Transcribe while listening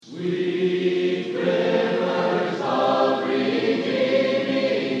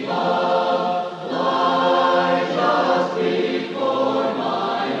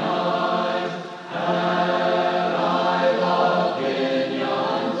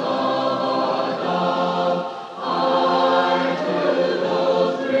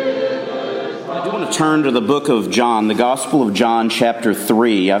turn to the book of John, the Gospel of John, chapter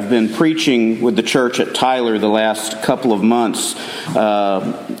 3. I've been preaching with the church at Tyler the last couple of months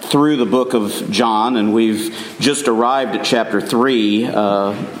through the book of John, and we've just arrived at chapter 3.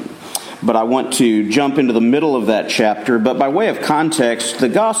 But I want to jump into the middle of that chapter. But by way of context, the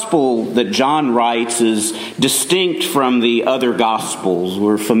gospel that John writes is distinct from the other gospels.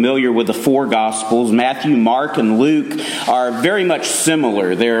 We're familiar with the four gospels. Matthew, Mark, and Luke are very much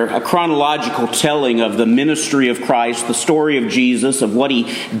similar. They're a chronological telling of the ministry of Christ, the story of Jesus, of what he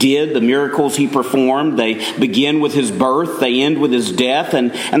did, the miracles he performed. They begin with his birth, they end with his death,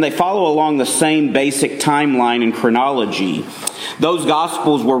 and they follow along the same basic timeline and chronology. Those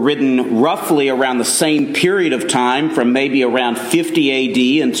Gospels were written roughly around the same period of time, from maybe around 50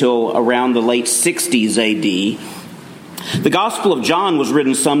 A.D. until around the late 60s A.D. The Gospel of John was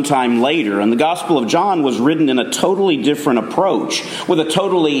written sometime later, and the Gospel of John was written in a totally different approach, with a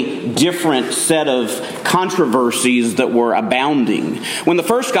totally different set of controversies that were abounding. When the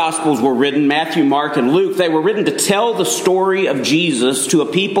first Gospels were written, Matthew, Mark, and Luke, they were written to tell the story of Jesus to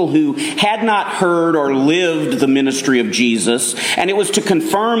a people who had not heard or lived the ministry of Jesus, and it was to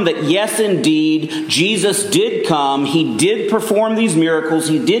confirm that yes, indeed, Jesus did come, he did perform these miracles,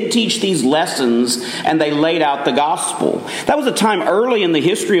 he did teach these lessons, and they laid out the gospel. That was a time early in the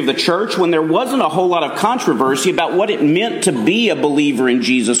history of the church when there wasn't a whole lot of controversy about what it meant to be a believer in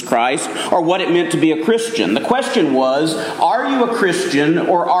Jesus Christ or what it meant to be a Christian. The question was, are you a Christian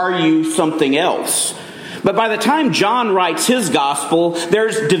or are you something else? But by the time John writes his gospel,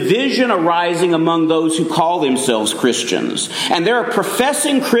 there's division arising among those who call themselves Christians. And there are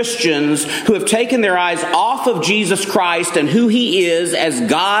professing Christians who have taken their eyes off of Jesus Christ and who he is as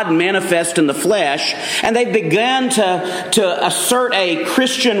God manifest in the flesh, and they've begun to assert a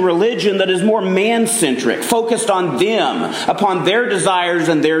Christian religion that is more man-centric, focused on them, upon their desires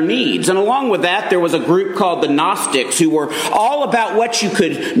and their needs. And along with that, there was a group called the Gnostics who were all about what you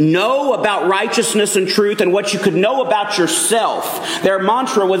could know about righteousness and truth and what you could know about yourself. Their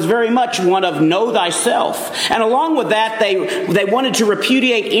mantra was very much one of know thyself. And along with that, they wanted to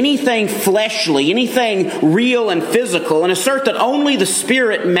repudiate anything fleshly, anything real and physical, and assert that only the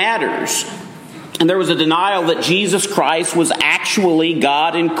Spirit matters. And there was a denial that Jesus Christ was actually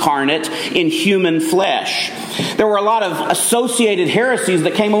God incarnate in human flesh. There were a lot of associated heresies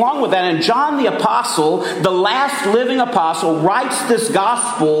that came along with that. And John the Apostle, the last living apostle, writes this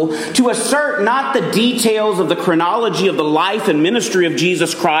gospel to assert not the details of the chronology of the life and ministry of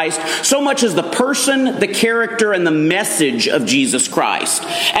Jesus Christ, so much as the person, the character, and the message of Jesus Christ.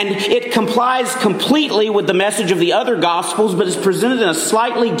 And it complies completely with the message of the other gospels, but is presented in a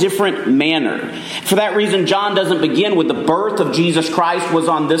slightly different manner. For that reason, John doesn't begin with the birth of Jesus Christ was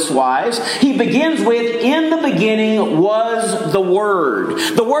on this wise. He begins with, in the beginning was the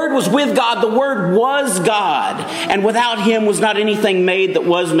Word. The Word was with God. The Word was God. And without him was not anything made that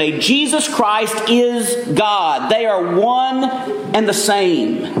was made. Jesus Christ is God. They are one and the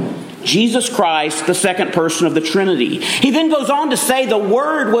same. Jesus Christ, the second person of the Trinity. He then goes on to say the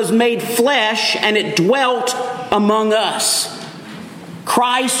Word was made flesh and it dwelt among us.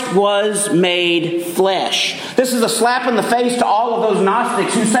 Christ was made flesh. This is a slap in the face to all of those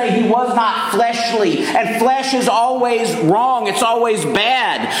Gnostics who say he was not fleshly, and flesh is always wrong, it's always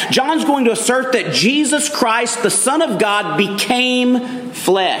bad. John's going to assert that Jesus Christ, the Son of God, became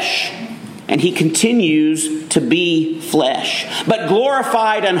flesh. And he continues to be flesh, but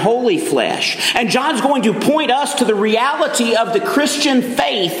glorified and holy flesh. And John's going to point us to the reality of the Christian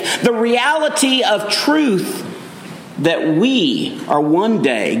faith, the reality of truth, that we are one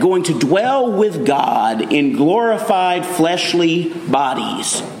day going to dwell with God in glorified fleshly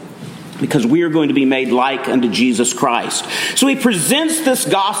bodies, because we are going to be made like unto Jesus Christ. So he presents this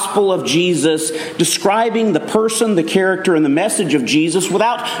gospel of Jesus, describing the person, the character, and the message of Jesus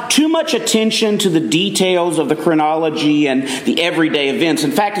without too much attention to the details of the chronology and the everyday events. In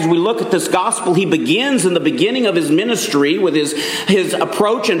fact, as we look at this gospel, he begins in the beginning of his ministry with his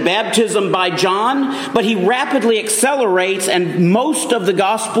approach and baptism by John, but he rapidly accelerates, and most of the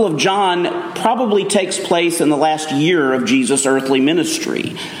Gospel of John probably takes place in the last year of Jesus' earthly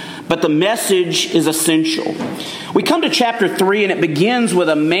ministry. But the message is essential. We come to chapter 3, and it begins with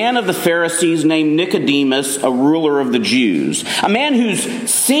a man of the Pharisees named Nicodemus, a ruler of the Jews. A man who's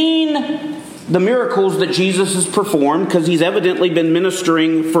seen the miracles that Jesus has performed, because he's evidently been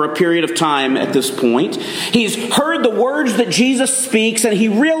ministering for a period of time at this point. He's heard the words that Jesus speaks, and he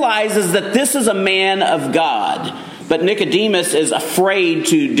realizes that this is a man of God. But Nicodemus is afraid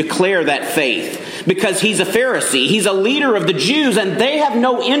to declare that faith because he's a Pharisee. He's a leader of the Jews, and they have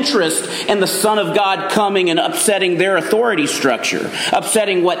no interest in the Son of God coming and upsetting their authority structure,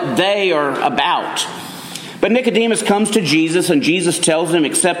 upsetting what they are about. But Nicodemus comes to Jesus, and Jesus tells him,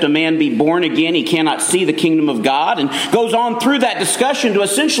 except a man be born again, he cannot see the kingdom of God, and goes on through that discussion to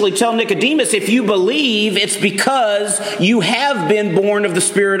essentially tell Nicodemus, if you believe, it's because you have been born of the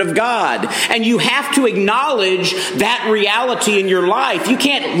Spirit of God. And you have to acknowledge that reality in your life. You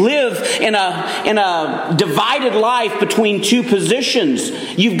can't live in a divided life between two positions.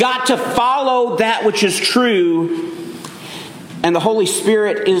 You've got to follow that which is true. And the Holy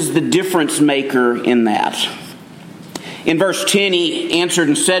Spirit is the difference maker in that. In verse 10, he answered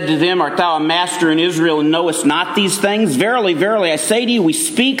and said to them, art thou a master in Israel and knowest not these things? Verily, verily, I say to you, we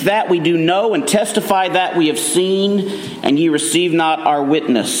speak that we do know and testify that we have seen, and ye receive not our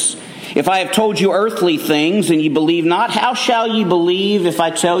witness. If I have told you earthly things and ye believe not, how shall ye believe if I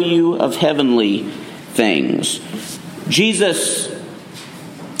tell you of heavenly things? Jesus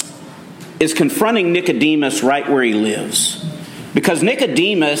is confronting Nicodemus right where he lives. Because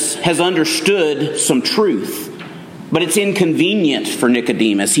Nicodemus has understood some truth, but it's inconvenient for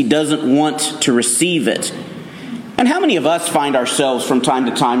Nicodemus. He doesn't want to receive it. And how many of us find ourselves from time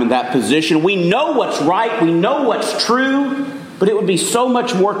to time in that position? We know what's right, we know what's true, but it would be so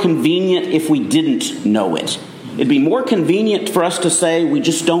much more convenient if we didn't know it. It'd be more convenient for us to say, we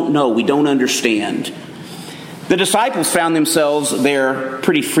just don't know, we don't understand. The disciples found themselves there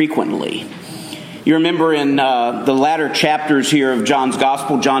pretty frequently. You remember in the latter chapters here of John's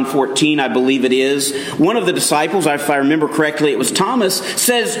Gospel, John 14, I believe it is, one of the disciples, if I remember correctly, it was Thomas,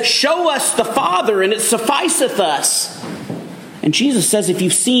 says, show us the Father, and it sufficeth us. And Jesus says, if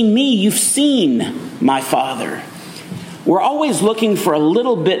you've seen me, you've seen my Father. We're always looking for a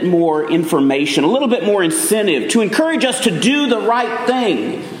little bit more information, a little bit more incentive to encourage us to do the right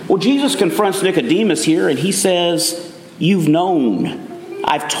thing. Well, Jesus confronts Nicodemus here, and he says, you've known,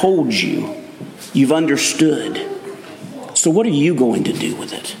 I've told you. You've understood. So what are you going to do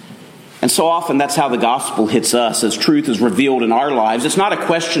with it? And so often that's how the gospel hits us as truth is revealed in our lives. It's not a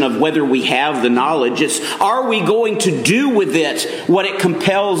question of whether we have the knowledge. It's are we going to do with it what it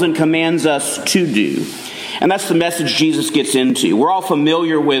compels and commands us to do? And that's the message Jesus gets into. We're all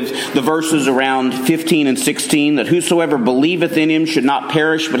familiar with the verses around 15 and 16, that whosoever believeth in him should not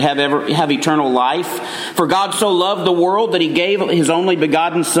perish but have eternal life. For God so loved the world that he gave his only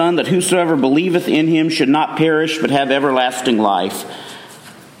begotten Son, that whosoever believeth in him should not perish but have everlasting life.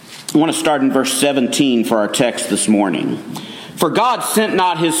 I want to start in verse 17 for our text this morning. For God sent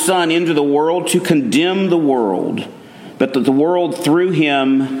not his Son into the world to condemn the world, but that the world through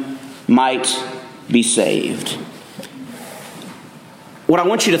him might be saved. What I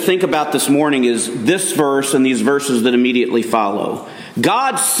want you to think about this morning is this verse and these verses that immediately follow.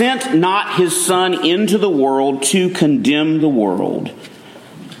 God sent not his Son into the world to condemn the world,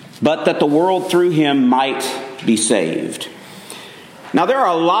 but that the world through him might be saved. Now, there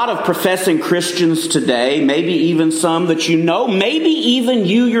are a lot of professing Christians today, maybe even some that you know, maybe even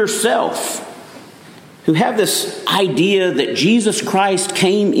you yourself, who have this idea that Jesus Christ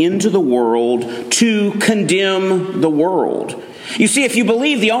came into the world to condemn the world. You see, if you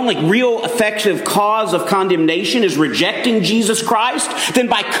believe the only real effective cause of condemnation is rejecting Jesus Christ, then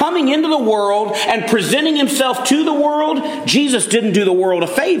by coming into the world and presenting himself to the world, Jesus didn't do the world a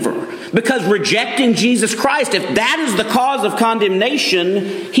favor. Because rejecting Jesus Christ, if that is the cause of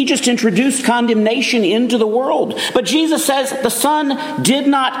condemnation, he just introduced condemnation into the world. But Jesus says the Son did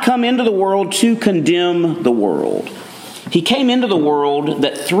not come into the world to condemn the world. He came into the world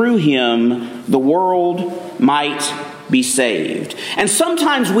that through him the world might be saved. And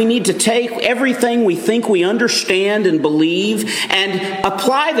sometimes we need to take everything we think we understand and believe and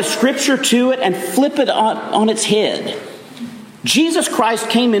apply the Scripture to it and flip it on its head. Jesus Christ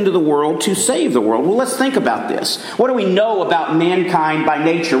came into the world to save the world. Well, let's think about this. What do we know about mankind by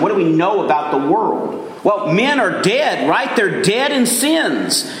nature? What do we know about the world? Well, men are dead, right? They're dead in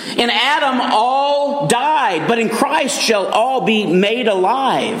sins. In Adam, all died, but in Christ shall all be made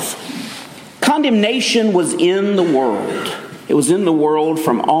alive. Condemnation was in the world. It was in the world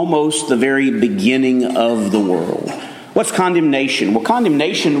from almost the very beginning of the world. What's condemnation? Well,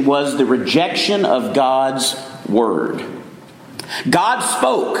 condemnation was the rejection of God's word. God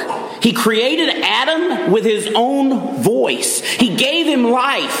spoke. He created Adam with his own voice. He gave him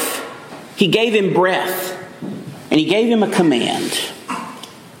life. He gave him breath. And he gave him a command.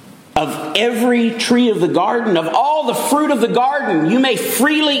 Of every tree of the garden, of all the fruit of the garden, you may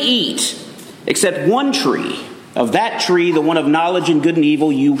freely eat. Except one tree. Of that tree, the one of knowledge and good and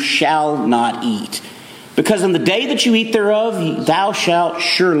evil, you shall not eat. because in the day that you eat thereof, thou shalt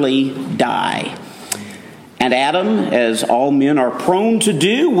surely die. And Adam, as all men are prone to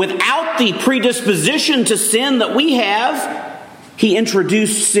do, without the predisposition to sin that we have, he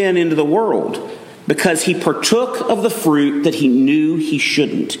introduced sin into the world because he partook of the fruit that he knew he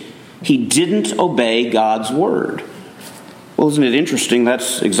shouldn't. He didn't obey God's word. Well, isn't it interesting?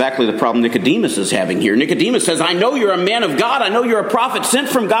 That's exactly the problem Nicodemus is having here. Nicodemus says, I know you're a man of God. I know you're a prophet sent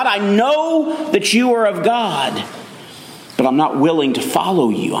from God. I know that you are of God. But I'm not willing to follow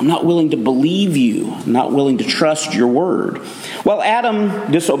you. I'm not willing to believe you. I'm not willing to trust your word. Well,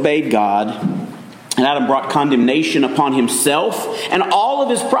 Adam disobeyed God, and Adam brought condemnation upon himself and all of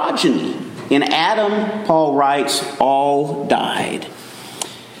his progeny. In Adam, Paul writes, all died.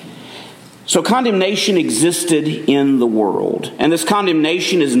 So condemnation existed in the world. And this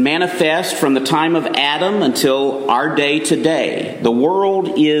condemnation is manifest from the time of Adam until our day today. The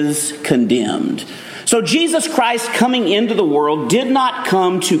world is condemned. So Jesus Christ coming into the world did not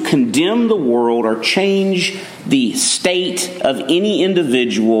come to condemn the world or change the state of any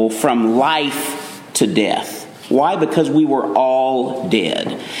individual from life to death. Why? Because we were all dead.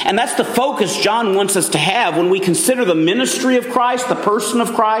 And that's the focus John wants us to have when we consider the ministry of Christ, the person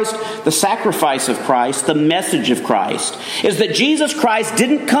of Christ, the sacrifice of Christ, the message of Christ, is that Jesus Christ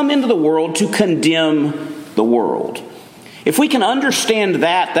didn't come into the world to condemn the world. If we can understand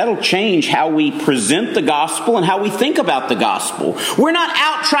that, that'll change how we present the gospel and how we think about the gospel. We're not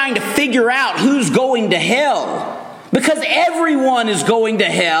out trying to figure out who's going to hell, because everyone is going to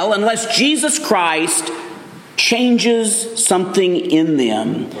hell unless Jesus Christ changes something in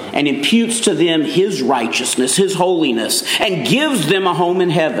them and imputes to them his righteousness, his holiness, and gives them a home in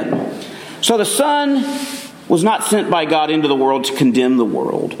heaven. So the Son was not sent by God into the world to condemn the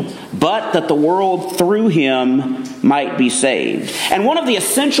world, but that the world through him might be saved. And one of the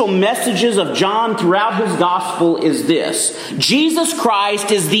essential messages of John throughout his gospel is this: Jesus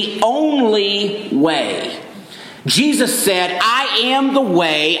Christ is the only way. Jesus said, I am the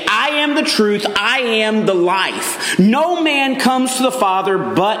way, I am the truth, I am the life. No man comes to the Father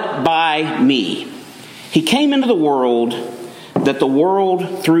but by me. He came into the world that the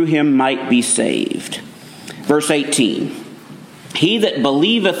world through him might be saved. Verse 18, he that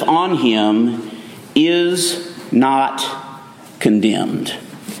believeth on him is not condemned.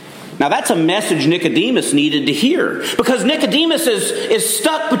 Now that's a message Nicodemus needed to hear, because Nicodemus is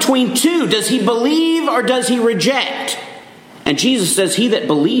stuck between two. Does he believe or does he reject? And Jesus says, he that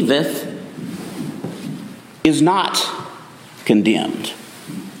believeth is not condemned.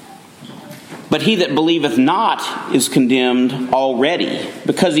 But he that believeth not is condemned already,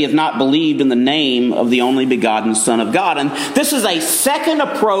 because he hath not believed in the name of the only begotten Son of God. And this is a second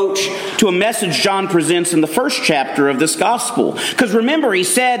approach to a message John presents in the first chapter of this gospel. Because remember, he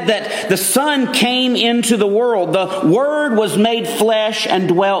said that the Son came into the world. The Word was made flesh and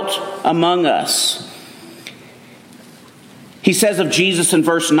dwelt among us. He says of Jesus in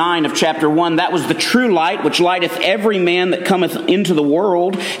verse 9 of chapter 1, that was the true light, which lighteth every man that cometh into the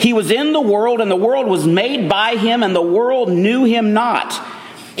world. He was in the world, and the world was made by him, and the world knew him not.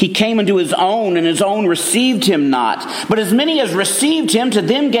 He came into his own, and his own received him not. But as many as received him, to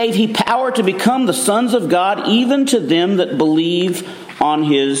them gave he power to become the sons of God, even to them that believe on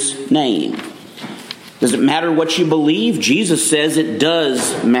his name. Does it matter what you believe? Jesus says it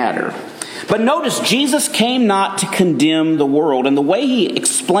does matter. But notice, Jesus came not to condemn the world. And the way he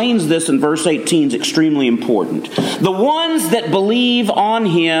explains this in verse 18 is extremely important. The ones that believe on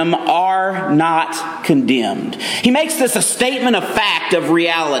him are not condemned. He makes this a statement of fact, of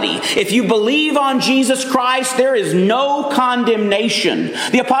reality. If you believe on Jesus Christ, there is no condemnation.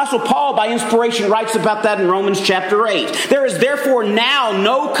 The Apostle Paul, by inspiration, writes about that in Romans chapter 8. There is therefore now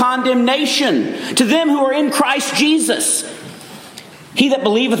no condemnation to them who are in Christ Jesus. He that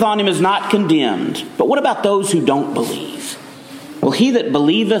believeth on him is not condemned. But what about those who don't believe? Well, he that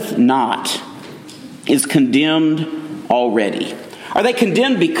believeth not is condemned already. Are they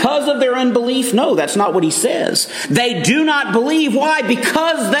condemned because of their unbelief? No, that's not what he says. They do not believe. Why?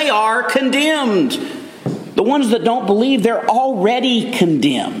 Because they are condemned. The ones that don't believe, they're already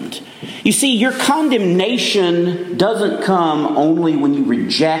condemned. You see, your condemnation doesn't come only when you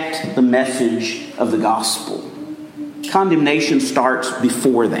reject the message of the gospel. Condemnation starts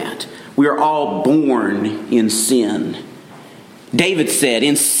before that. We are all born in sin. David said,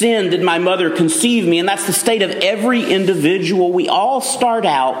 in sin did my mother conceive me. And that's the state of every individual. We all start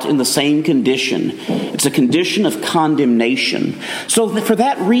out in the same condition. It's a condition of condemnation. So for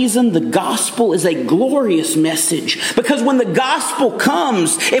that reason, the gospel is a glorious message. Because when the gospel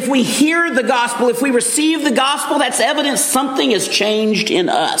comes, if we hear the gospel, if we receive the gospel, that's evidence something has changed in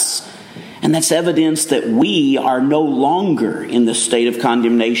us. And that's evidence that we are no longer in the state of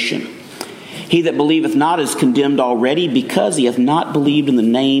condemnation. He that believeth not is condemned already, because he hath not believed in the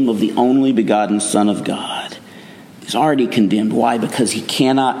name of the only begotten Son of God. He's already condemned. Why? Because he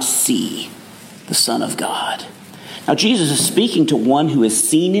cannot see the Son of God. Now Jesus is speaking to one who has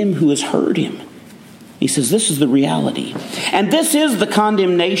seen him, who has heard him. He says this is the reality. And this is the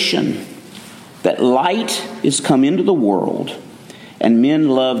condemnation, that light is come into the world, and men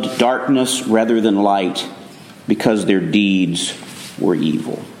loved darkness rather than light, because their deeds were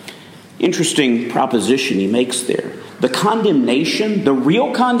evil. Interesting proposition he makes there. The condemnation, the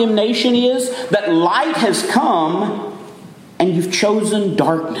real condemnation is that light has come and you've chosen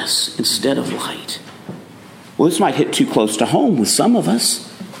darkness instead of light. Well, this might hit too close to home with some of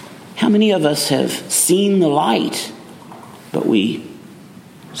us. How many of us have seen the light, but we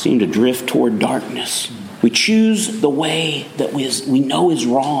seem to drift toward darkness? We choose the way that we know is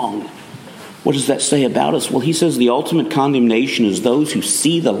wrong. What does that say about us? Well, he says the ultimate condemnation is those who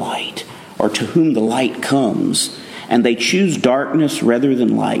see the light, or to whom the light comes, and they choose darkness rather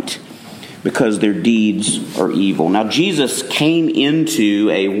than light, because their deeds are evil. Now, Jesus came into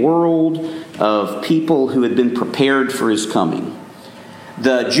a world of people who had been prepared for his coming.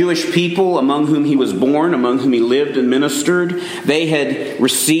 The Jewish people among whom he was born, among whom he lived and ministered, they had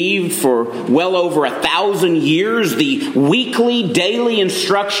received for well over 1,000 years the weekly, daily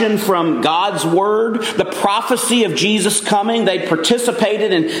instruction from God's Word, the prophecy of Jesus' coming. They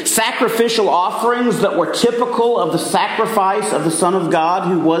participated in sacrificial offerings that were typical of the sacrifice of the Son of God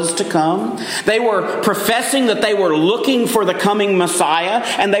who was to come. They were professing that they were looking for the coming Messiah,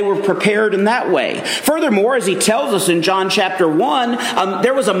 and they were prepared in that way. Furthermore, as he tells us in John chapter 1,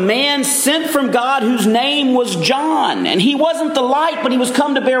 there was a man sent from God whose name was John. And he wasn't the light, but he was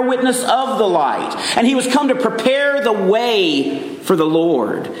come to bear witness of the light. And he was come to prepare the way for the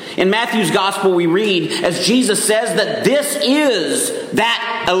Lord. In Matthew's gospel we read, as Jesus says, that this is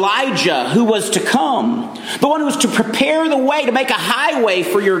that Elijah who was to come. The one who was to prepare the way, to make a highway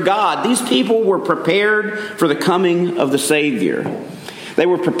for your God. These people were prepared for the coming of the Savior. They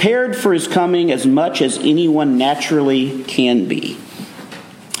were prepared for his coming as much as anyone naturally can be.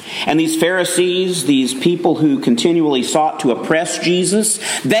 And these Pharisees, these people who continually sought to oppress Jesus,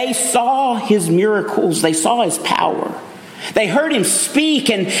 they saw his miracles. They saw his power. They heard him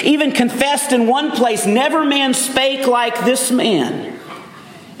speak and even confessed in one place, "Never man spake like this man."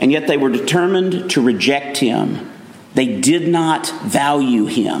 And yet they were determined to reject him. They did not value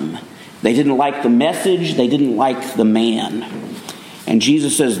him. They didn't like the message. They didn't like the man. And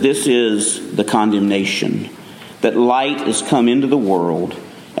Jesus says this is the condemnation, that light is come into the world,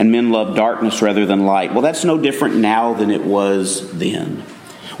 and men love darkness rather than light. Well, that's no different now than it was then.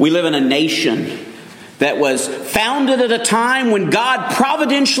 We live in a nation that was founded at a time when God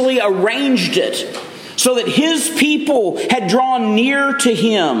providentially arranged it so that his people had drawn near to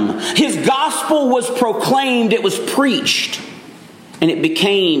him. His gospel was proclaimed, it was preached, and it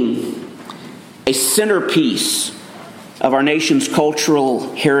became a centerpiece of our nation's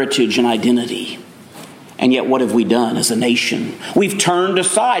cultural heritage and identity. And yet what have we done as a nation? We've turned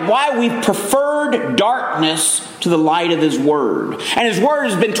aside. Why? We've preferred darkness to the light of his word. And his word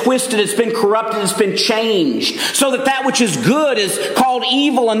has been twisted, it's been corrupted, it's been changed. So that which is good is called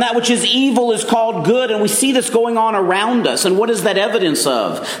evil, and that which is evil is called good. And we see this going on around us. And what is that evidence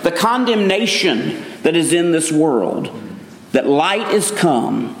of? The condemnation that is in this world. That light is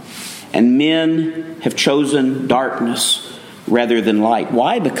come, and men have chosen darkness rather than light.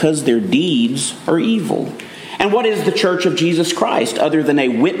 Why? Because their deeds are evil. And what is the church of Jesus Christ other than a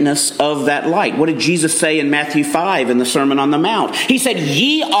witness of that light? What did Jesus say in Matthew 5 in the Sermon on the Mount? He said,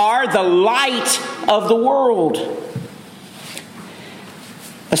 "Ye are the light of the world."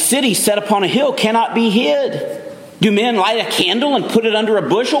 A city set upon a hill cannot be hid. Do men light a candle and put it under a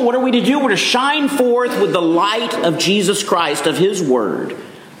bushel? What are we to do? We're to shine forth with the light of Jesus Christ, of his word.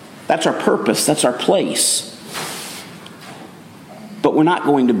 That's our purpose. That's our place. But we're not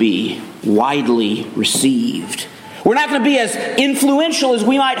going to be widely received. We're not going to be as influential as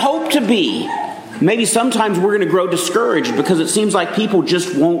we might hope to be. Maybe sometimes we're going to grow discouraged because it seems like people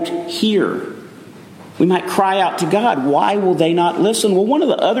just won't hear. We might cry out to God, why will they not listen? Well, one of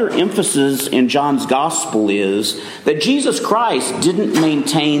the other emphases in John's gospel is that Jesus Christ didn't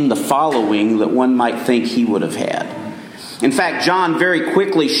maintain the following that one might think he would have had. In fact, John very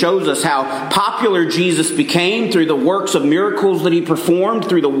quickly shows us how popular Jesus became through the works of miracles that he performed,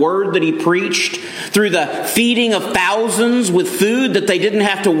 through the word that he preached, through the feeding of thousands with food that they didn't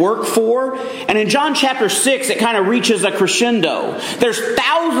have to work for. And in John chapter 6, it kind of reaches a crescendo. There's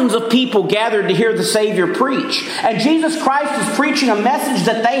thousands of people gathered to hear the Savior preach. And Jesus Christ is preaching a message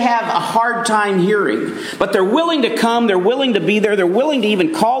that they have a hard time hearing. But they're willing to come, they're willing to be there, they're willing to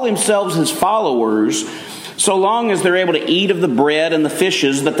even call themselves his followers, so long as they're able to eat of the bread and the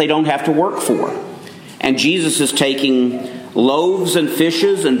fishes that they don't have to work for. And Jesus is taking loaves and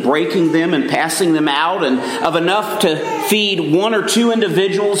fishes and breaking them and passing them out, and of enough to feed one or two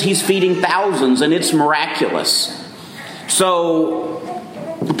individuals, he's feeding thousands, and it's miraculous. So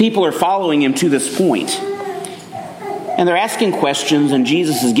people are following him to this point. And they're asking questions, and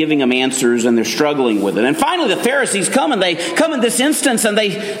Jesus is giving them answers, and they're struggling with it. And finally the Pharisees come, and they come in this instance, and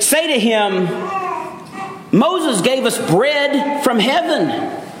they say to him, Moses gave us bread from heaven.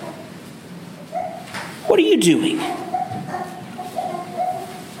 What are you doing?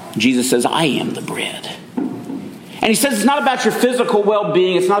 Jesus says, I am the bread. And he says it's not about your physical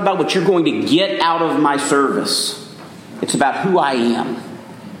well-being. It's not about what you're going to get out of my service. It's about who I am.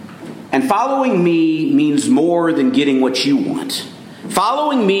 And following me means more than getting what you want.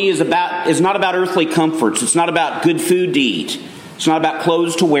 Following me is not about earthly comforts. It's not about good food to eat. It's not about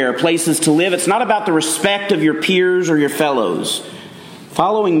clothes to wear, places to live. It's not about the respect of your peers or your fellows.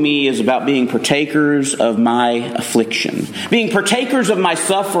 Following me is about being partakers of my affliction, being partakers of my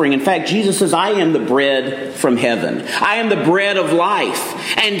suffering. In fact, Jesus says, I am the bread from heaven. I am the bread of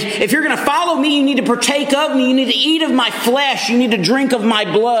life. And if you're going to follow me, you need to partake of me. You need to eat of my flesh. You need to drink of my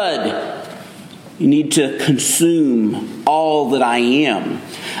blood. You need to consume all that I am.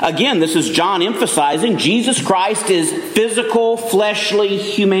 Again, this is John emphasizing Jesus Christ is physical, fleshly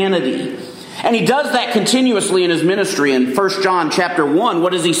humanity. And he does that continuously in his ministry. In 1 John chapter 1,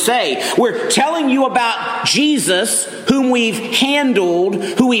 what does he say? We're telling you about Jesus, whom we've handled,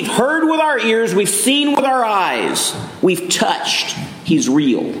 who we've heard with our ears, we've seen with our eyes, we've touched. He's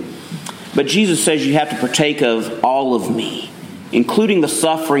real. But Jesus says you have to partake of all of me, including the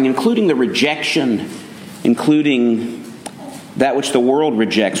suffering, including the rejection, including that which the world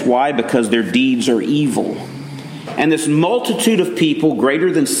rejects. Why? Because their deeds are evil. And this multitude of people,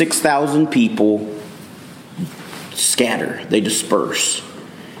 greater than 6,000 people, scatter. They disperse.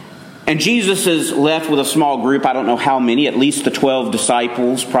 And Jesus is left with a small group. I don't know how many, at least the 12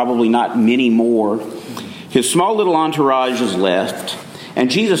 disciples, probably not many more. His small little entourage is left. And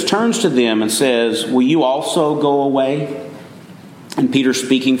Jesus turns to them and says, will you also go away? And Peter,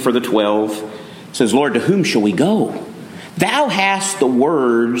 speaking for the 12, says, Lord, to whom shall we go? Thou hast the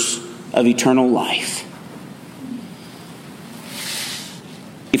words of eternal life.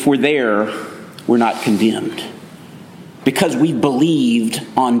 If we're there, we're not condemned. Because we believed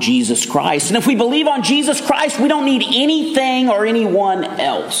on Jesus Christ. And if we believe on Jesus Christ, we don't need anything or anyone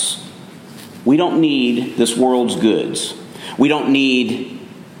else. We don't need this world's goods. We don't need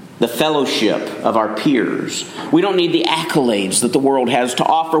the fellowship of our peers. We don't need the accolades that the world has to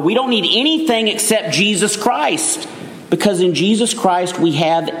offer. We don't need anything except Jesus Christ. Because in Jesus Christ, we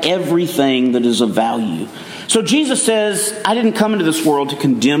have everything that is of value. So Jesus says, I didn't come into this world to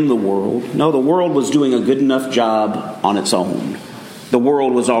condemn the world. No, the world was doing a good enough job on its own. The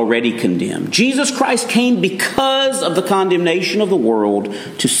world was already condemned. Jesus Christ came because of the condemnation of the world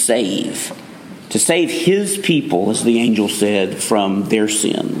to save his people, as the angel said, from their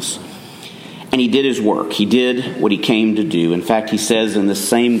sins. And he did his work. He did what he came to do. In fact, he says in the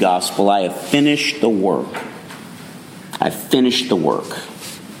same gospel, I have finished the work. I've finished the work.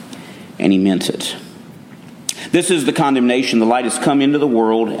 And he meant it. This is the condemnation. The light has come into the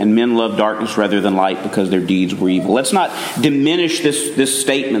world, and men love darkness rather than light because their deeds were evil. Let's not diminish this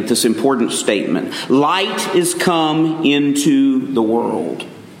statement, this important statement. Light is come into the world.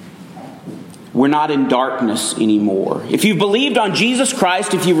 We're not in darkness anymore. If you've believed on Jesus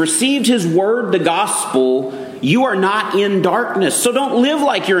Christ, if you've received his word, the gospel, you are not in darkness. So don't live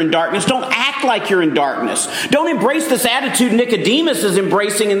like you're in darkness. Don't act like you're in darkness. Don't embrace this attitude Nicodemus is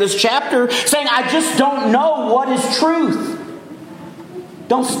embracing in this chapter, saying, I just don't know what is truth.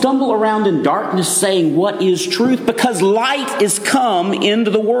 Don't stumble around in darkness saying what is truth, because light is come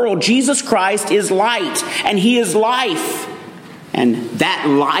into the world. Jesus Christ is light, and he is life. And that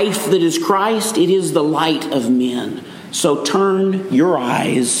life that is Christ, it is the light of men. So turn your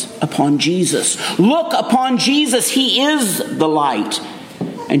eyes upon Jesus. Look upon Jesus. He is the light.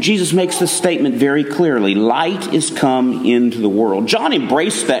 And Jesus makes this statement very clearly. Light is come into the world. John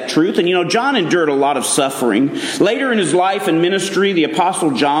embraced that truth. And John endured a lot of suffering. Later in his life and ministry, the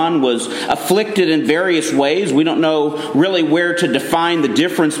Apostle John was afflicted in various ways. We don't know really where to define the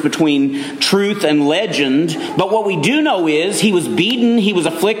difference between truth and legend. But what we do know is he was beaten, he was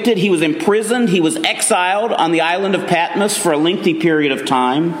afflicted, he was imprisoned, he was exiled on the island of Patmos for a lengthy period of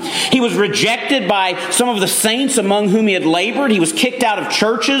time. He was rejected by some of the saints among whom he had labored. He was kicked out of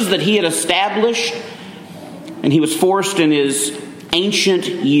churches that he had established, and he was forced in his ancient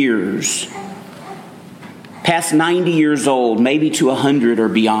years, past 90 years old, maybe to 100 or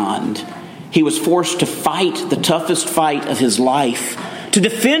beyond. He was forced to fight the toughest fight of his life, to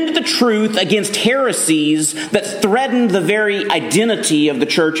defend the truth against heresies that threatened the very identity of the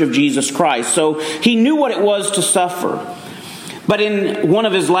Church of Jesus Christ. So he knew what it was to suffer. But in one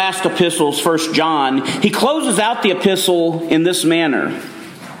of his last epistles, 1 John, he closes out the epistle in this manner.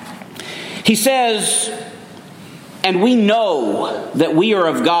 He says, "And we know that we are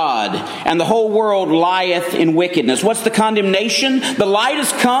of God, and the whole world lieth in wickedness." What's the condemnation? The light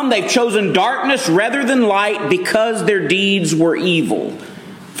has come. They've chosen darkness rather than light because their deeds were evil.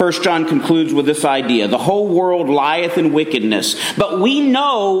 1 John concludes with this idea. The whole world lieth in wickedness. But we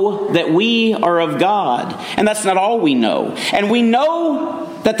know that we are of God. And that's not all we know. And we know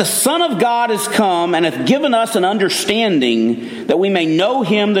that the Son of God is come and hath given us an understanding that we may know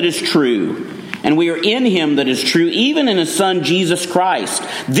him that is true. And we are in him that is true, even in his Son Jesus Christ.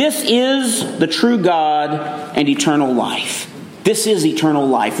 This is the true God and eternal life. This is eternal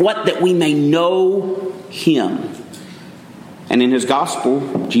life. What? That we may know him. And in his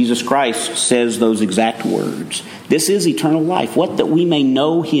gospel, Jesus Christ says those exact words. This is eternal life. What? That we may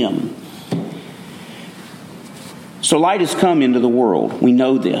know him. So light has come into the world. We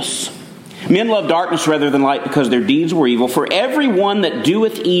know this. Men love darkness rather than light because their deeds were evil. For every one that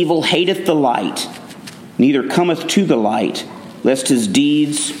doeth evil hateth the light, neither cometh to the light, lest his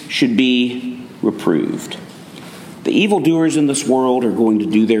deeds should be reproved. The evildoers in this world are going to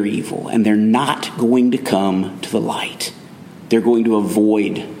do their evil, and they're not going to come to the light. They're going to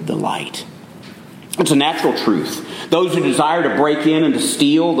avoid the light. It's a natural truth. Those who desire to break in and to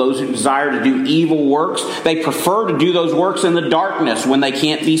steal, those who desire to do evil works, they prefer to do those works in the darkness when they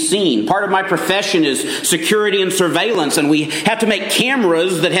can't be seen. Part of my profession is security and surveillance, and we have to make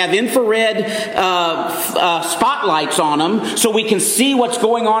cameras that have infrared spotlights on them so we can see what's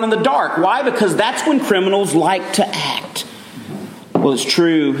going on in the dark. Why? Because that's when criminals like to act. Well, it's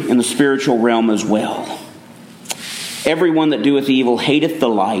true in the spiritual realm as well. Everyone that doeth evil hateth the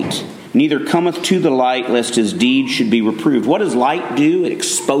light, neither cometh to the light, lest his deeds should be reproved. What does light do? It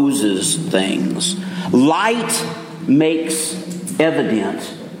exposes things. Light makes evident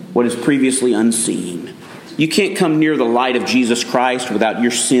what is previously unseen. You can't come near the light of Jesus Christ without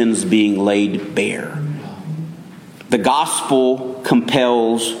your sins being laid bare. The gospel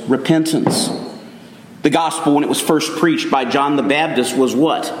compels repentance. The gospel, when it was first preached by John the Baptist, was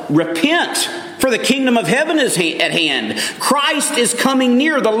what? Repent, for the kingdom of heaven is at hand. Christ is coming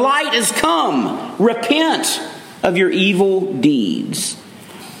near. The light has come. Repent of your evil deeds.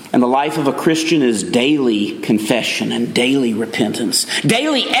 And the life of a Christian is daily confession and daily repentance.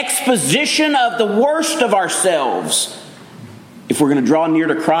 Daily exposition of the worst of ourselves. If we're going to draw near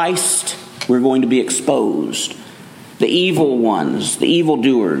to Christ, we're going to be exposed. The evil ones, the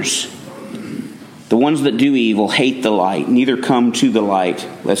evildoers, the ones that do evil hate the light, neither come to the light,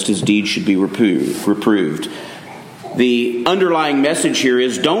 lest his deeds should be reproved. The underlying message here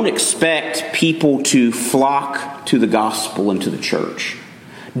is don't expect people to flock to the gospel and to the church.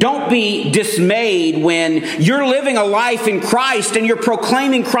 Don't be dismayed when you're living a life in Christ and you're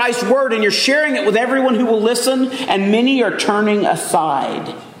proclaiming Christ's word and you're sharing it with everyone who will listen and many are turning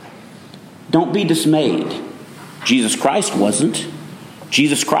aside. Don't be dismayed. Jesus Christ wasn't.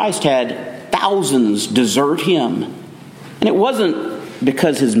 Jesus Christ had thousands desert him. And it wasn't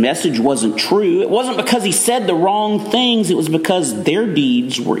because his message wasn't true. It wasn't because he said the wrong things. It was because their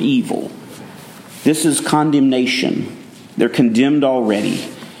deeds were evil. This is condemnation. They're condemned already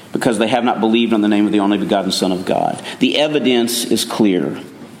because they have not believed on the name of the only begotten Son of God. The evidence is clear.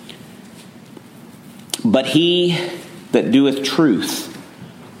 But he that doeth truth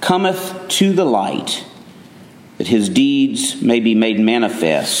cometh to the light, that his deeds may be made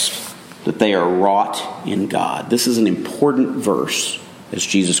manifest, that they are wrought in God. This is an important verse as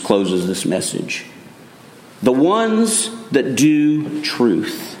Jesus closes this message. The ones that do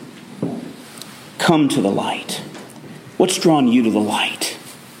truth come to the light. What's drawn you to the light?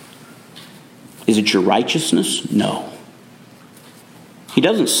 Is it your righteousness? No. He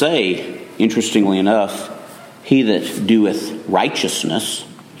doesn't say, interestingly enough, he that doeth righteousness.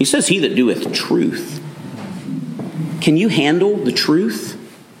 He says, he that doeth truth. Can you handle the truth?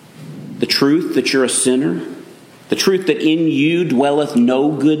 The truth that you're a sinner? The truth that in you dwelleth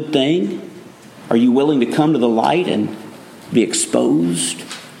no good thing? Are you willing to come to the light and be exposed?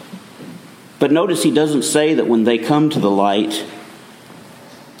 But notice he doesn't say that when they come to the light,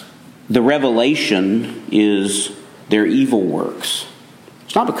 the revelation is their evil works.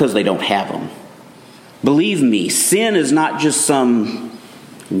 It's not because they don't have them. Believe me, sin is not just some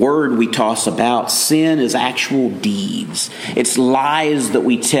word we toss about. Sin is actual deeds. It's lies that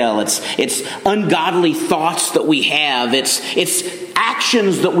we tell. It's ungodly thoughts that we have. It's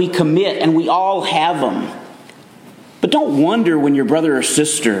actions that we commit, and we all have them. But don't wonder when your brother or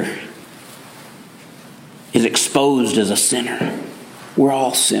sister is exposed as a sinner. We're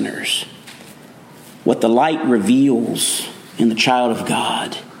all sinners. What the light reveals in the child of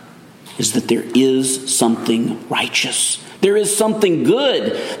God is that there is something righteous. There is something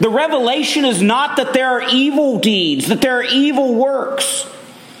good. The revelation is not that there are evil deeds, that there are evil works.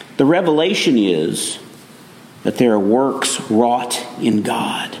 The revelation is that there are works wrought in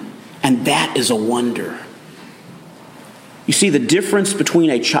God. And that is a wonder. You see, the difference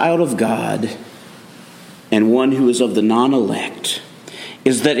between a child of God and one who is of the non-elect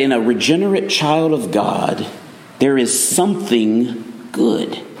is that in a regenerate child of God, there is something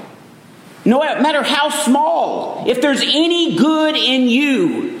good. No matter how small, if there's any good in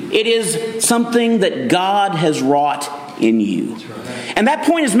you, it is something that God has wrought in you. And that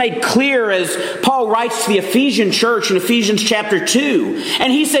point is made clear as Paul writes to the Ephesian church in Ephesians chapter 2.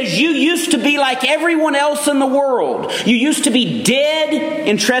 And he says, you used to be like everyone else in the world. You used to be dead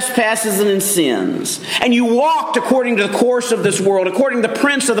in trespasses and in sins. And you walked according to the course of this world, according to the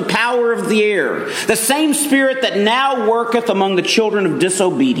prince of the power of the air, the same spirit that now worketh among the children of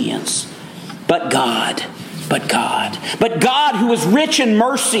disobedience. But God who is rich in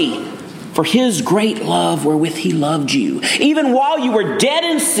mercy, for his great love wherewith he loved you, even while you were dead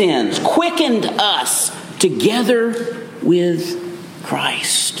in sins, quickened us together with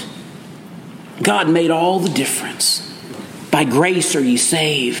Christ. God made all the difference. By grace are ye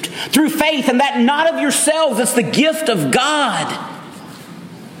saved, through faith, and that not of yourselves, it's the gift of God.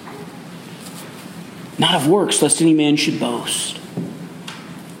 Not of works, lest any man should boast.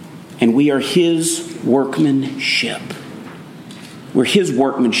 And we are his workmanship. We're his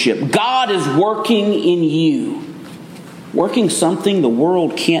workmanship. God is working in you. Working something the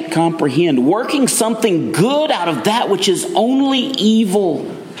world can't comprehend. Working something good out of that which is only evil.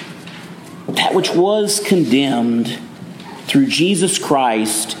 That which was condemned through Jesus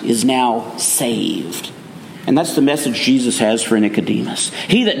Christ is now saved. And that's the message Jesus has for Nicodemus.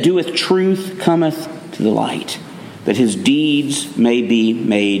 He that doeth truth cometh to the light, that his deeds may be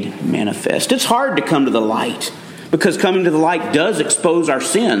made manifest. It's hard to come to the light, because coming to the light does expose our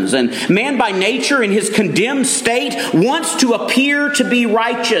sins. And man by nature in his condemned state wants to appear to be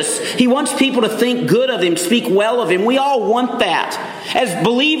righteous. He wants people to think good of him, speak well of him. We all want that. As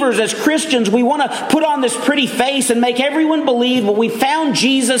believers, as Christians, we want to put on this pretty face and make everyone believe, well, we found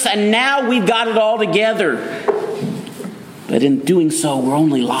Jesus and now we've got it all together. But in doing so, we're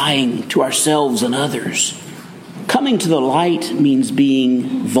only lying to ourselves and others. Coming to the light means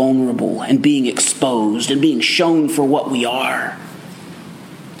being vulnerable and being exposed and being shown for what we are.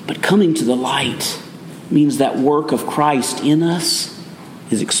 But coming to the light means that work of Christ in us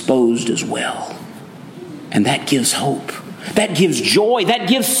is exposed as well. And that gives hope. That gives joy. That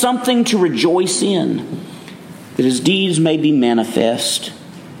gives something to rejoice in. That his deeds may be manifest,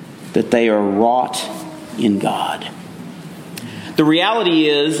 that they are wrought in God. The reality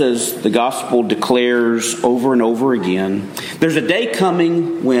is, as the gospel declares over and over again, there's a day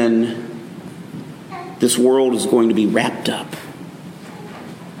coming when this world is going to be wrapped up.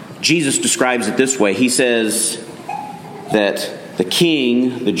 Jesus describes it this way. He says that the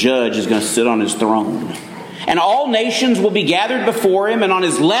king, the judge, is going to sit on his throne. And all nations will be gathered before him, and on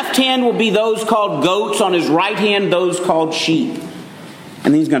his left hand will be those called goats, on his right hand those called sheep. And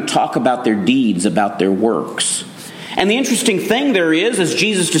then he's going to talk about their deeds, about their works. And the interesting thing there is, as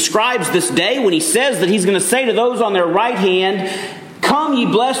Jesus describes this day, when he says that he's going to say to those on their right hand, "Come, ye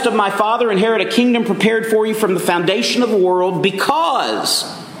blessed of my Father, inherit a kingdom prepared for you from the foundation of the world, because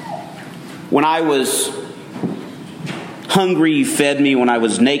when I was hungry, you fed me. When I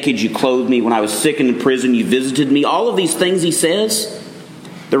was naked, you clothed me. When I was sick and in prison, you visited me." All of these things he says.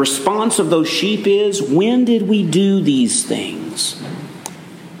 The response of those sheep is, when did we do these things?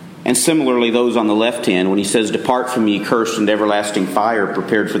 And similarly, those on the left hand, when he says, "Depart from me, cursed, into everlasting fire,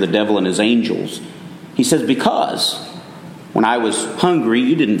 prepared for the devil and his angels," he says, because when I was hungry,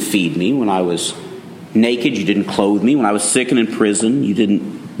 you didn't feed me. When I was naked, you didn't clothe me. When I was sick and in prison, you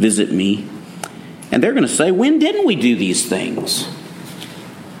didn't visit me. And they're going to say, when didn't we do these things?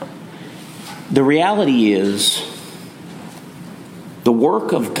 The reality is, the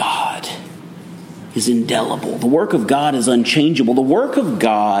work of God is indelible. The work of God is unchangeable. The work of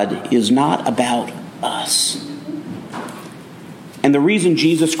God is not about us. And the reason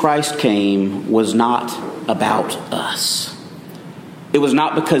Jesus Christ came was not about us. It was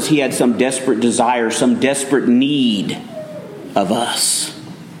not because he had some desperate desire, some desperate need of us.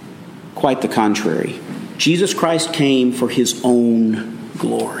 Quite the contrary. Jesus Christ came for his own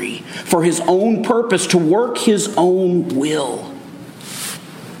glory, for his own purpose, to work his own will.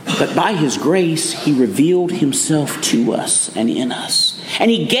 But by his grace, he revealed himself to us and in us. And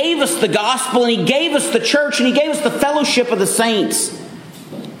he gave us the gospel, and he gave us the church, and he gave us the fellowship of the saints.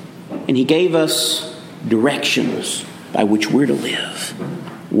 And he gave us directions by which we're to live.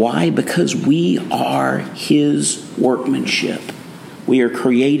 Why? Because we are his workmanship. We are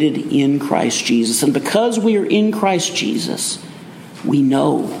created in Christ Jesus. And because we are in Christ Jesus, we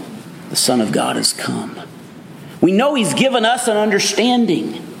know the Son of God has come. We know he's given us an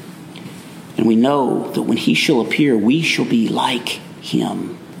understanding. And we know that when he shall appear, we shall be like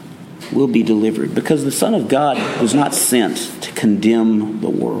him. We'll be delivered. Because the Son of God was not sent to condemn the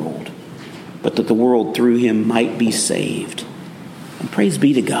world, but that the world through him might be saved. And praise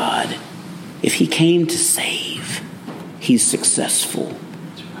be to God, if he came to save, he's successful.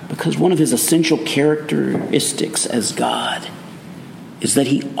 Because one of his essential characteristics as God is that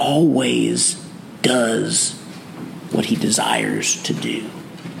he always does what he desires to do.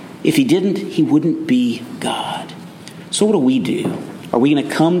 If he didn't, he wouldn't be God. So what do? Are we going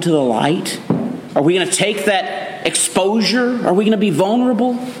to come to the light? Are we going to take that exposure? Are we going to be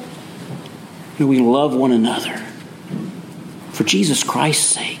vulnerable? Are we love one another for Jesus Christ's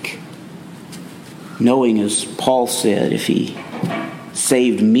sake? Knowing, as Paul said, if he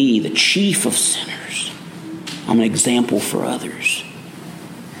saved me, the chief of sinners, I'm an example for others.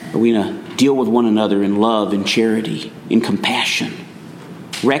 Are we going to deal with one another in love, in charity, in compassion,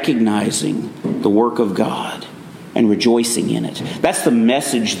 recognizing the work of God and rejoicing in it? That's the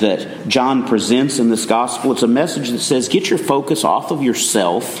message that John presents in this gospel. It's a message that says, get your focus off of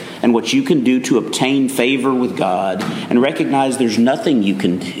yourself and what you can do to obtain favor with God, and recognize there's nothing you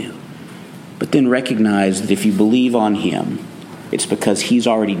can do. But then recognize that if you believe on him, it's because he's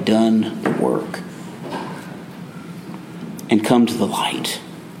already done the work. And come to the light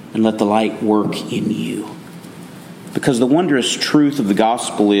and let the light work in you. Because the wondrous truth of the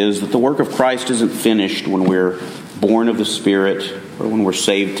gospel is that the work of Christ isn't finished when we're born of the Spirit or when we're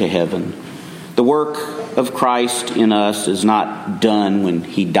saved to heaven. The work of Christ in us is not done when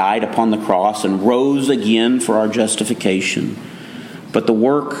he died upon the cross and rose again for our justification. But the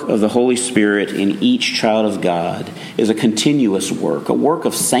work of the Holy Spirit in each child of God is a continuous work, a work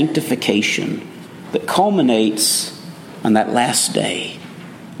of sanctification that culminates on that last day,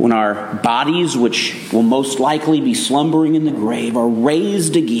 when our bodies, which will most likely be slumbering in the grave, are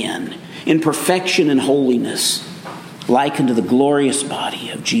raised again in perfection and holiness, like unto the glorious body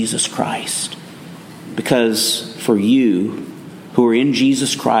of Jesus Christ. Because for you who are in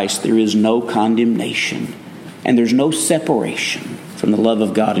Jesus Christ, there is no condemnation, and there's no separation from the love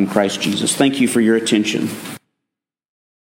of God in Christ Jesus. Thank you for your attention.